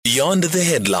Beyond the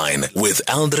Headline with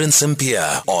Aldrin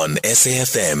Sampear on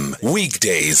SAFM.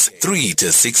 Weekdays, 3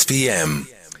 to 6 p.m.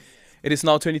 It is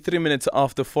now 23 minutes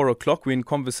after 4 o'clock. We're in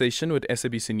conversation with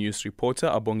SABC News reporter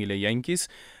Abongile Jantjies.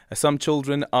 Some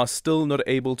children are still not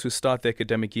able to start the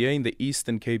academic year in the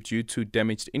Eastern Cape due to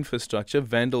damaged infrastructure.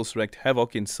 Vandals wreaked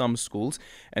havoc in some schools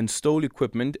and stole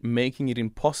equipment, making it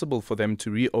impossible for them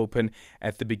to reopen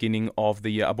at the beginning of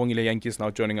the year. Abongile Jantjies now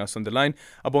joining us on the line.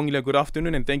 Abongile, good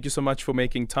afternoon and thank you so much for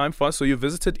making time for us. So you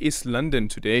visited East London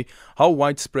today. How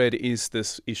widespread is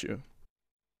this issue?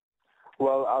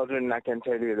 Well, Aldrin, I can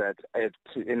tell you that it's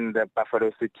in the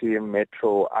Buffalo City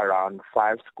Metro around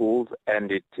 5 schools,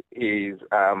 and it is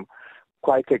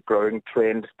quite a growing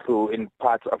trend in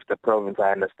parts of the province.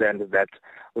 I understand that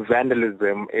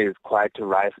vandalism is quite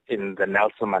rife in the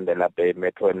Nelson Mandela Bay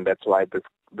Metro, and that's why the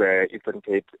Eastern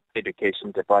Cape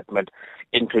Education Department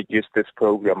introduced this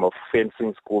program of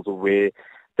fencing schools where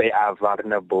they are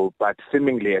vulnerable. But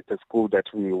seemingly at the school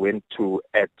that we went to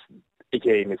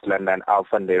here in East London,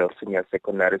 Alphondale Senior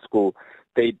Secondary School,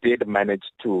 they did manage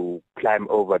to climb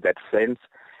over that fence,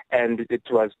 and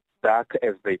it was dark,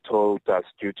 as they told us,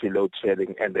 due to load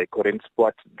shedding, and they couldn't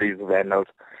spot these vandals.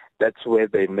 That's where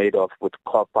they made off with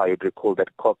copper. You'd recall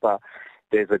that copper,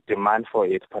 there's a demand for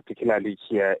it, particularly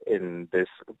here in this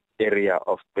area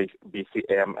of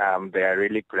BCM. They are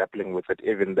really grappling with it.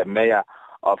 Even the mayor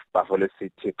of Buffalo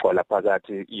City, Paula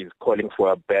Pagati, is calling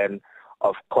for a ban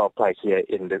of copper here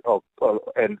and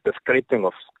the scraping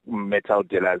of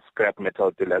scrap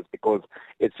metal dealers, because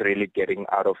it's really getting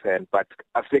out of hand. But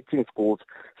affecting schools,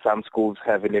 some schools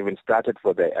haven't even started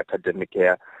for their academic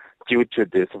year due to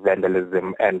this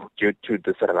vandalism and due to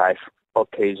this rife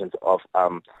occasions of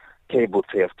cable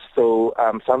theft. So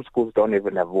some schools don't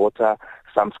even have water.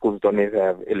 Some schools don't even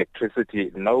have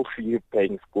electricity. No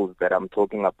fee-paying schools that I'm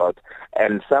talking about.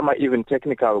 And some are even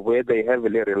technical, where they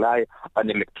heavily rely on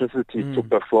electricity to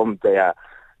perform their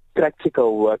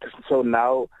practical work. So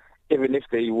now, even if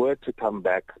they were to come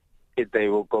back, they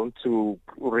were going to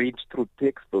read through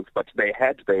textbooks, but they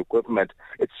had the equipment.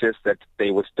 It's just that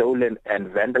they were stolen and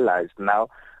vandalized. Now,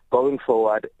 going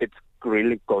forward, it's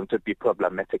really going to be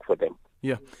problematic for them.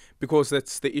 Yeah, because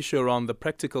that's the issue around the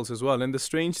practicals as well. And the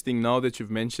strange thing, now that you've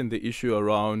mentioned the issue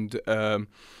around the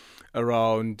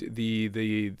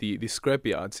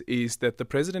scrapyards, is that the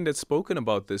president had spoken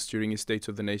about this during his State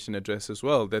of the Nation address as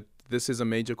well, that this is a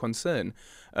major concern.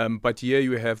 But here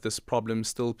you have this problem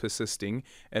still persisting,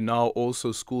 and now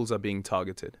also schools are being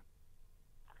targeted.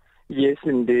 Yes,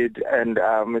 indeed, and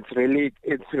it's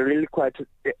really quite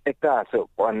a task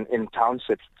in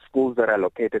townships, schools that are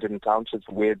located in townships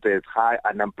where there's high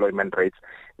unemployment rates.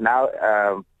 Now,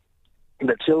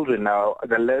 the children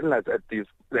the learners at these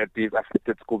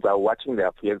affected schools are watching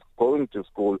their peers going to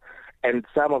school, and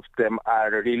some of them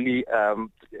are really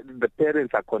the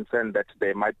parents are concerned that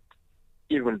they might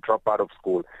even drop out of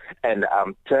school and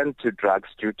turn to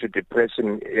drugs due to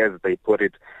depression, as they put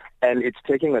it. And it's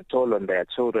taking a toll on their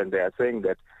children. They are saying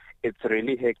that it's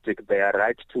really hectic. Their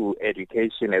right to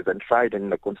education, as enshrined in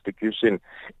the Constitution,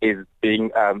 is being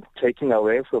taken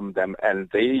away from them. And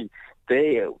they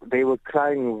were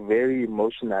crying very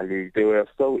emotionally. They were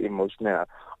so emotional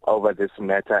over this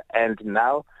matter. And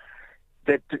now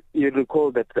that you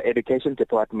recall that the Education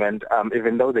Department,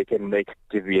 even though they can make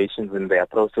deviations in their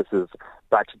processes,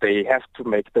 but they have to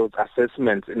make those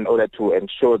assessments in order to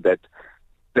ensure that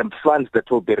the funds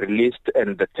that will be released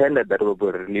and the tender that will be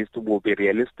released will be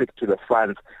realistic to the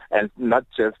funds and not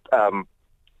just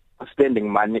spending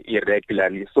money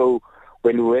irregularly. So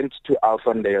when we went to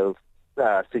Alphondale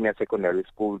Senior Secondary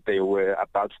School, they were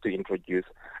about to introduce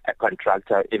a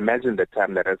contractor. Imagine the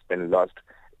time that has been lost,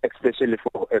 especially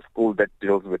for a school that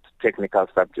deals with technical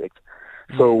subjects.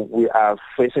 So we are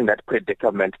facing that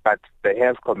predicament, but they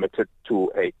have committed to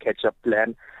a catch-up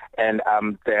plan. And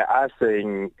they are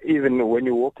saying, even when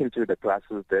you walk into the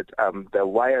classes, that the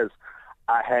wires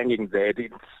are hanging there.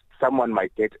 Someone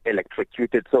might get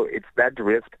electrocuted. So it's that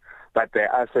risk. But they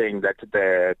are saying that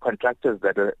the contractors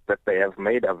that they have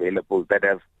made available, that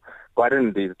have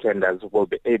gotten these tenders, will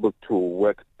be able to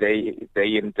work day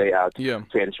in, day out to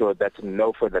ensure that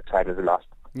no further time is lost.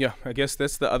 Yeah, I guess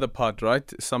that's the other part, right?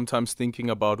 Sometimes thinking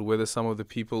about whether some of the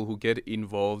people who get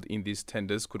involved in these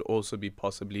tenders could also be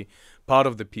possibly part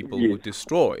of the people who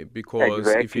destroy, because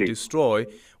if you destroy,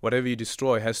 whatever you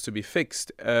destroy has to be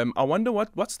fixed. I wonder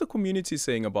what's the community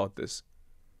saying about this?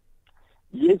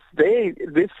 Yes, the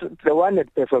one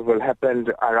at Pefferville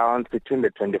happened around between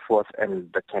the 24th and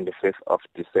the 25th of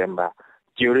December.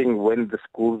 During when the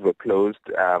schools were closed,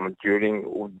 during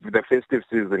the festive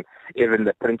season, even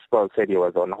the principal said he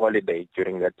was on holiday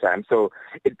during that time. So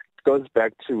it goes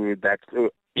back to that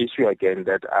issue again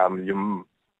that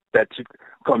that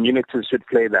communities should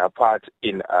play their part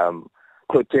in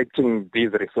protecting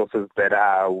these resources that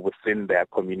are within their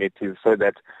communities so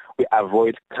that we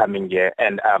avoid coming here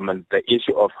and the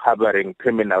issue of harboring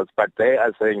criminals. But they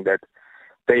are saying that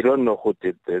they don't know who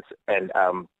did this and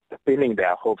pinning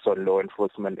their hopes on law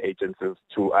enforcement agencies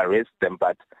to arrest them.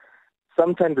 But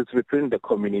sometimes it's within the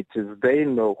communities. They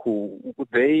know who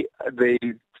they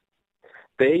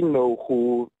know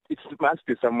who. It must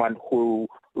be someone who's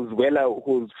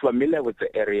familiar with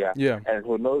the area and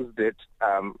who knows that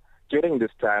during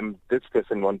this time this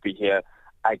person won't be here.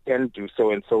 I can do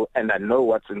so and so, and I know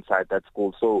what's inside that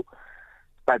school. So,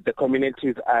 but the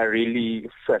communities are really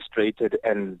frustrated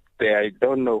and they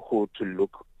don't know who to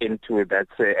look into that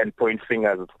and point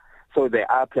fingers. So they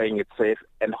are playing it safe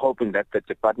and hoping that the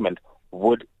department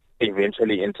would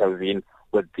eventually intervene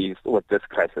with this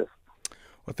crisis.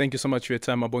 Well, thank you so much for your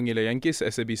time, Mabongile Jantjies,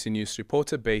 SABC News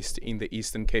reporter based in the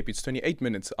Eastern Cape. It's 28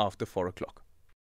 minutes after 4 o'clock.